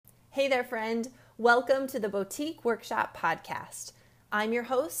Hey there, friend. Welcome to the Boutique Workshop Podcast. I'm your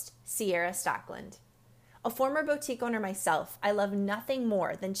host, Sierra Stockland. A former boutique owner myself, I love nothing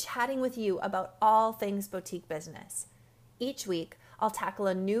more than chatting with you about all things boutique business. Each week, I'll tackle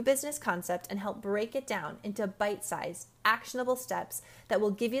a new business concept and help break it down into bite-sized, actionable steps that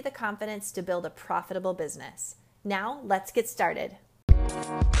will give you the confidence to build a profitable business. Now, let's get started.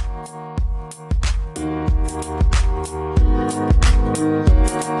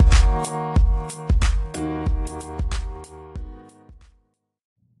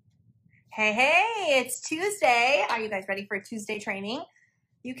 Hey, it's Tuesday. Are you guys ready for a Tuesday training?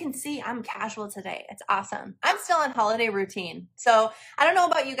 You can see I'm casual today. It's awesome. I'm still on holiday routine. So I don't know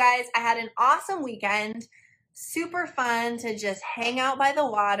about you guys. I had an awesome weekend. Super fun to just hang out by the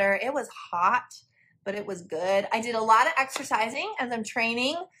water. It was hot, but it was good. I did a lot of exercising as I'm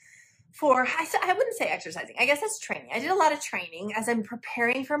training for, I wouldn't say exercising. I guess that's training. I did a lot of training as I'm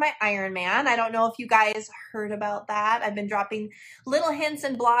preparing for my Ironman. I don't know if you guys heard about that. I've been dropping little hints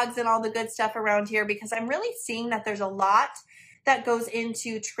and blogs and all the good stuff around here because I'm really seeing that there's a lot that goes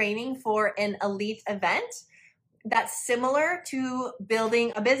into training for an elite event that's similar to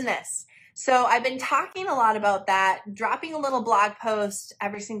building a business. So I've been talking a lot about that, dropping a little blog post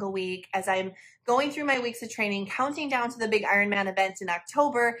every single week as I'm going through my weeks of training, counting down to the big Ironman event in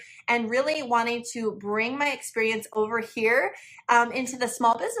October, and really wanting to bring my experience over here into the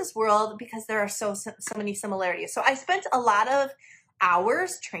small business world because there are so many similarities. So I spent a lot of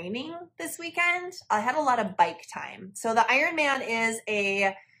hours training this weekend. I had a lot of bike time. So the Ironman is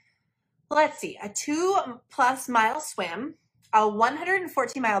a 2+ mile swim, a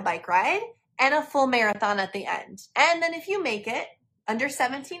 114-mile bike ride, and a full marathon at the end. And then if you make it under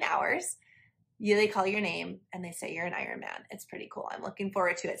 17 hours, they call your name and they say you're an Ironman. It's pretty cool. I'm looking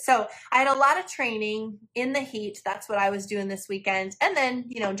forward to it. So I had a lot of training in the heat. That's what I was doing this weekend. And then,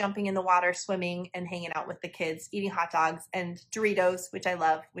 jumping in the water, swimming, and hanging out with the kids, eating hot dogs and Doritos, which I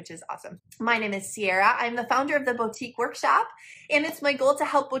love, which is awesome. My name is Sierra. I'm the founder of the Boutique Workshop, and it's my goal to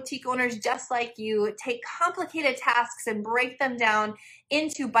help boutique owners just like you take complicated tasks and break them down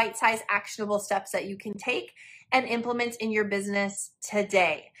into bite-sized actionable steps that you can take and implement in your business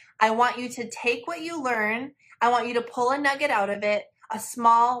today. I want you to take what you learn. I want you to pull a nugget out of it, a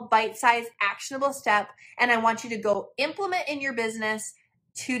small, bite-sized, actionable step, and I want you to go implement in your business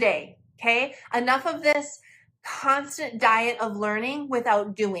today, okay? Enough of this constant diet of learning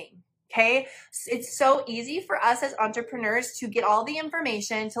without doing, okay? It's so easy for us as entrepreneurs to get all the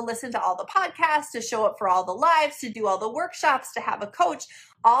information, to listen to all the podcasts, to show up for all the lives, to do all the workshops, to have a coach,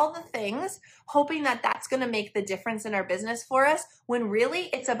 all the things, hoping that that's going to make the difference in our business for us, when really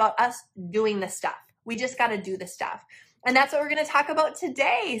it's about us doing the stuff. We just got to do the stuff. And that's what we're going to talk about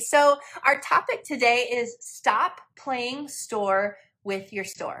today. So our topic today is stop playing store with your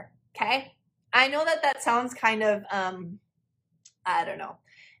store. Okay. I know that sounds kind of, kind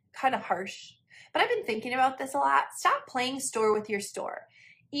of harsh, but I've been thinking about this a lot. Stop playing store with your store.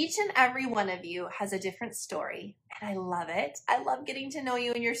 Each and every one of you has a different story, and I love it. I love getting to know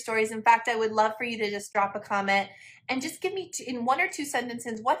you and your stories. In fact, I would love for you to just drop a comment and just give me in 1 or 2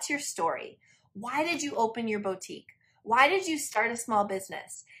 sentences, what's your story? Why did you open your boutique? Why did you start a small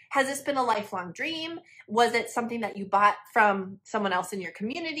business? Has this been a lifelong dream? Was it something that you bought from someone else in your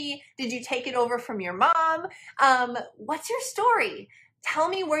community? Did you take it over from your mom? What's your story? Tell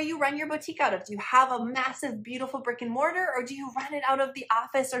me where you run your boutique out of. Do you have a massive, beautiful brick and mortar, or do you run it out of the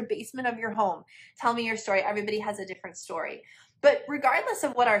office or basement of your home? Tell me your story. Everybody has a different story. But regardless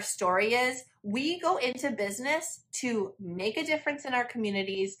of what our story is, we go into business to make a difference in our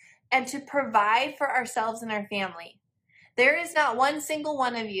communities and to provide for ourselves and our family. There is not one single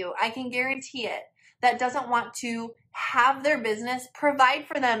one of you, I can guarantee it, that doesn't want to have their business provide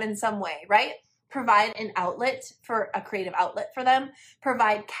for them in some way, right? Provide an outlet, for a creative outlet for them,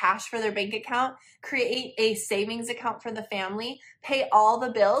 provide cash for their bank account, create a savings account for the family, pay all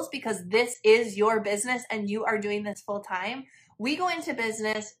the bills because this is your business and you are doing this full time. We go into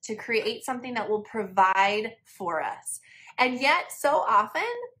business to create something that will provide for us. And yet so often,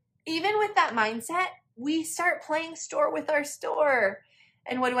 even with that mindset, we start playing store with our store.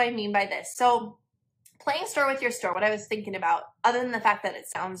 And what do I mean by this? So playing store with your store, what I was thinking about, other than the fact that it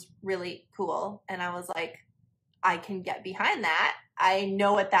sounds really cool, and I was like, I can get behind that. I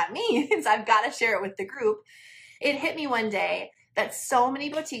know what that means. I've got to share it with the group. It hit me one day that so many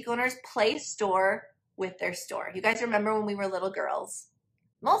boutique owners play store with their store. You guys remember when we were little girls?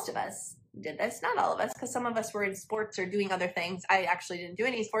 Most of us did this, not all of us, because some of us were in sports or doing other things. I actually didn't do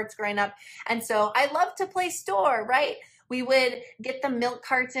any sports growing up. And so I love to play store, right? We would get the milk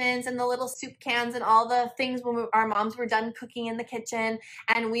cartons and the little soup cans and all the things when our moms were done cooking in the kitchen,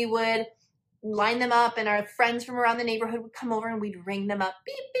 and we would line them up, and our friends from around the neighborhood would come over and we'd ring them up,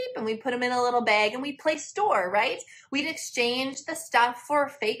 beep, beep, and we'd put them in a little bag and we'd play store, right? We'd exchange the stuff for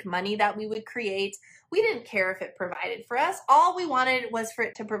fake money that we would create. We didn't care if it provided for us. All we wanted was for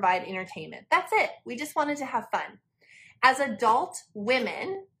it to provide entertainment. That's it. We just wanted to have fun. As adult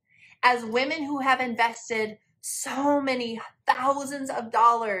women, as women who have invested so many thousands of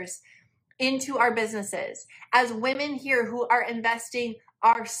dollars into our businesses, as women here who are investing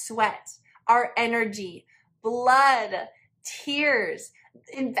our sweat, our energy, blood, tears,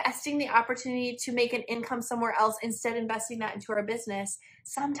 investing the opportunity to make an income somewhere else, instead investing that into our business,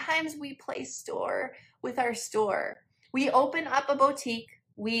 sometimes we play store with our store. We open up a boutique,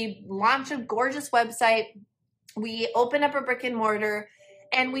 we launch a gorgeous website, we open up a brick and mortar,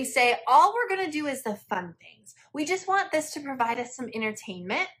 and we say, all we're going to do is the fun things. We just want this to provide us some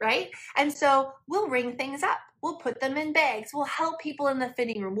entertainment, right? And so we'll ring things up. We'll put them in bags. We'll help people in the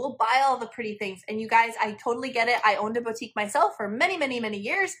fitting room. We'll buy all the pretty things. And you guys, I totally get it. I owned a boutique myself for many, many, many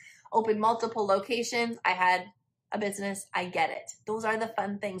years, opened multiple locations. I had a business. I get it. Those are the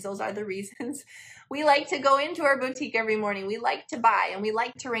fun things. Those are the reasons we like to go into our boutique every morning. We like to buy and we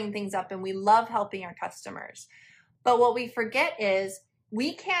like to ring things up, and we love helping our customers. But what we forget is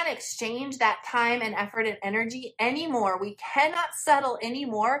we can't exchange that time and effort and energy anymore. We cannot settle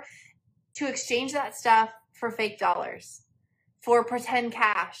anymore to exchange that stuff for fake dollars, for pretend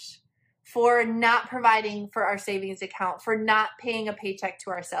cash, for not providing for our savings account, for not paying a paycheck to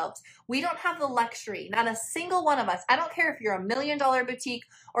ourselves. We don't have the luxury, not a single one of us. I don't care if you're $1 million boutique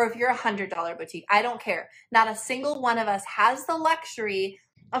or if you're a $100 boutique. I don't care. Not a single one of us has the luxury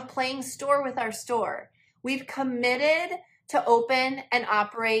of playing store with our store. We've committed to open and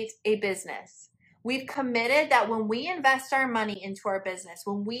operate a business. We've committed that when we invest our money into our business,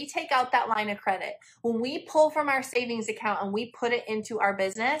 when we take out that line of credit, when we pull from our savings account and we put it into our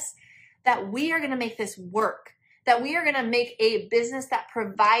business, that we are going to make this work, that we are going to make a business that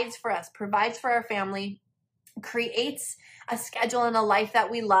provides for us, provides for our family, creates a schedule and a life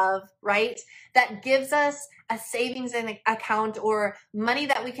that we love, right? That gives us a savings account or money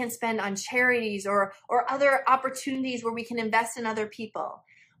that we can spend on charities or other opportunities where we can invest in other people.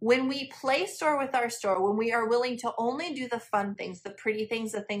 When we play store with our store, when we are willing to only do the fun things, the pretty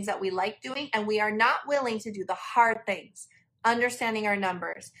things, the things that we like doing, and we are not willing to do the hard things, understanding our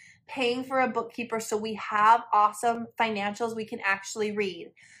numbers, paying for a bookkeeper so we have awesome financials we can actually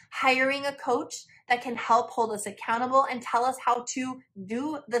read, hiring a coach that can help hold us accountable and tell us how to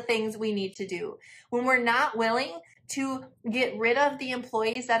do the things we need to do. When we're not willing to get rid of the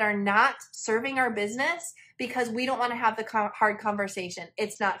employees that are not serving our business because we don't want to have the hard conversation,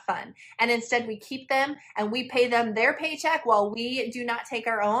 it's not fun. And instead we keep them and we pay them their paycheck while we do not take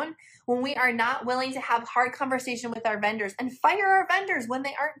our own. When we are not willing to have hard conversation with our vendors and fire our vendors when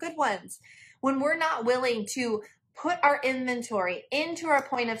they aren't good ones. When we're not willing to put our inventory into our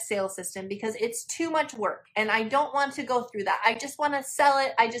point of sale system because it's too much work and I don't want to go through that. I just want to sell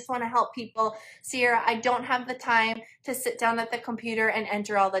it. I just want to help people. Sierra, I don't have the time to sit down at the computer and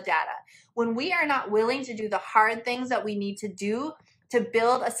enter all the data. When we are not willing to do the hard things that we need to do to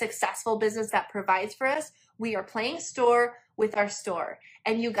build a successful business that provides for us, we are playing store with our store.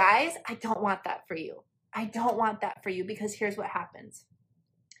 And you guys, I don't want that for you. I don't want that for you because here's what happens.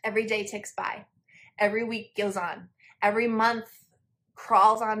 Every day ticks by. Every week goes on. Every month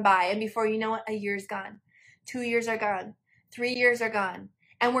crawls on by. And before you know it, a year's gone. 2 years are gone. 3 years are gone.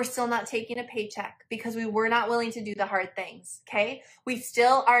 And we're still not taking a paycheck because we were not willing to do the hard things, okay? We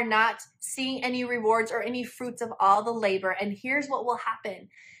still are not seeing any rewards or any fruits of all the labor. And here's what will happen.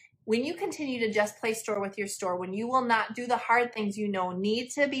 When you continue to just play store with your store, when you will not do the hard things you know need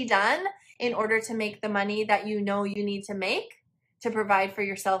to be done in order to make the money that you know you need to make to provide for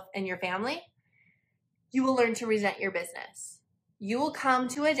yourself and your family, you will learn to resent your business. You will come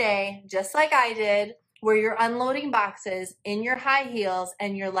to a day, just like I did, where you're unloading boxes in your high heels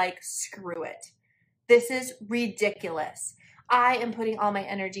and you're like, screw it. This is ridiculous. I am putting all my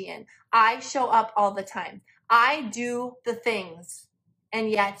energy in. I show up all the time. I do the things, and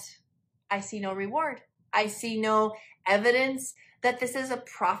yet I see no reward. I see no evidence that this is a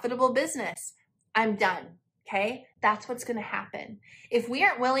profitable business. I'm done. Okay, that's what's going to happen. If we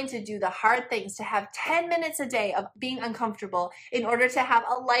aren't willing to do the hard things, to have 10 minutes a day of being uncomfortable in order to have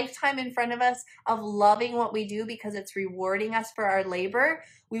a lifetime in front of us of loving what we do because it's rewarding us for our labor,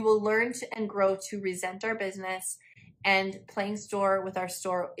 we will learn to and grow to resent our business, and playing store with our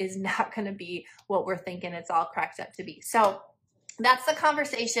store is not going to be what we're thinking it's all cracked up to be. So that's the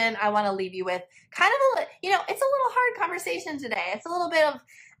conversation I want to leave you with. Kind of it's a little hard conversation today. It's a little bit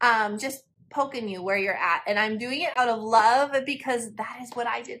of just poking you where you're at. And I'm doing it out of love because that is what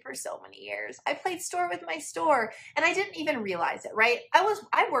I did for so many years. I played store with my store and I didn't even realize it, right?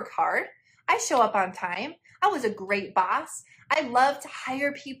 I work hard. I show up on time. I was a great boss. I love to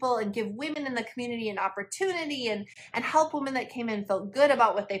hire people and give women in the community an opportunity and help women that came in feel good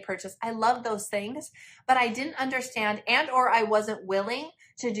about what they purchased. I love those things, but I didn't understand or I wasn't willing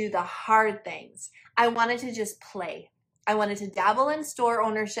to do the hard things. I wanted to just play. I wanted to dabble in store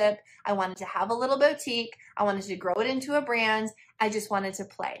ownership. I wanted to have a little boutique. I wanted to grow it into a brand. I just wanted to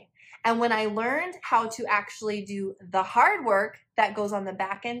play. And when I learned how to actually do the hard work that goes on the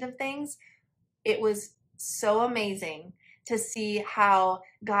back end of things, it was so amazing to see how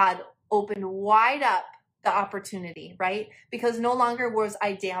God opened wide up the opportunity, right? Because no longer was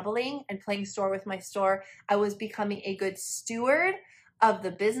I dabbling and playing store with my store. I was becoming a good steward of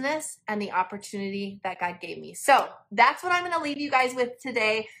the business and the opportunity that God gave me. So that's what I'm going to leave you guys with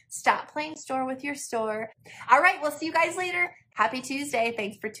today. Stop playing store with your store. All right, we'll see you guys later. Happy Tuesday.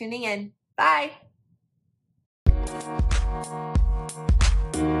 Thanks for tuning in. Bye.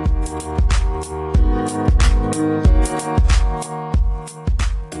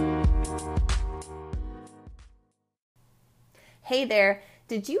 Hey there.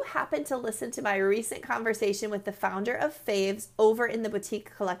 Did you happen to listen to my recent conversation with the founder of Faves over in the Boutique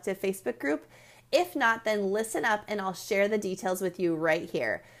Collective Facebook group? If not, then listen up and I'll share the details with you right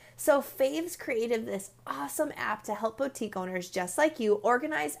here. So Faves created this awesome app to help boutique owners just like you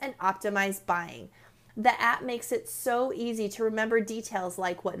organize and optimize buying. The app makes it so easy to remember details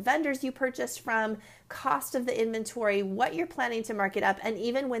like what vendors you purchased from, cost of the inventory, what you're planning to market up, and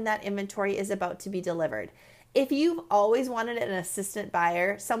even when that inventory is about to be delivered. If you've always wanted an assistant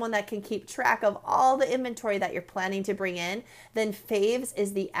buyer, someone that can keep track of all the inventory that you're planning to bring in, then Faves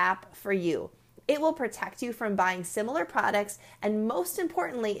is the app for you. It will protect you from buying similar products, and most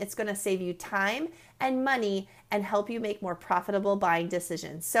importantly, it's going to save you time and money and help you make more profitable buying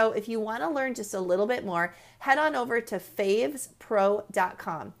decisions. So if you want to learn just a little bit more, head on over to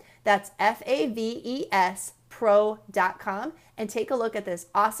favespro.com. That's Faves pro.com and take a look at this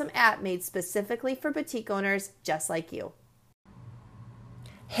awesome app made specifically for boutique owners just like you.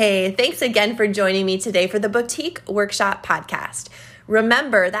 Hey, thanks again for joining me today for the Boutique Workshop Podcast.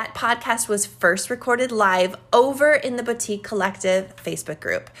 Remember, that podcast was first recorded live over in the Boutique Collective Facebook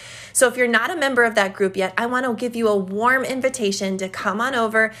group. So if you're not a member of that group yet, I want to give you a warm invitation to come on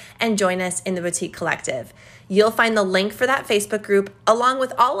over and join us in the Boutique Collective. You'll find the link for that Facebook group along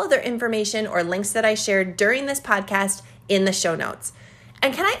with all other information or links that I shared during this podcast in the show notes.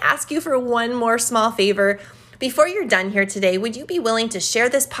 And can I ask you for one more small favor? Before you're done here today, would you be willing to share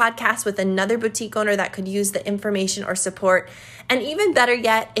this podcast with another boutique owner that could use the information or support? And even better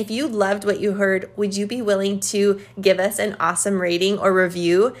yet, if you loved what you heard, would you be willing to give us an awesome rating or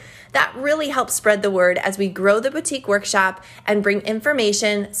review? That really helps spread the word as we grow the Boutique Workshop and bring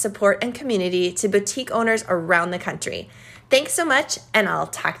information, support, and community to boutique owners around the country. Thanks so much, and I'll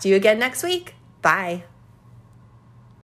talk to you again next week. Bye.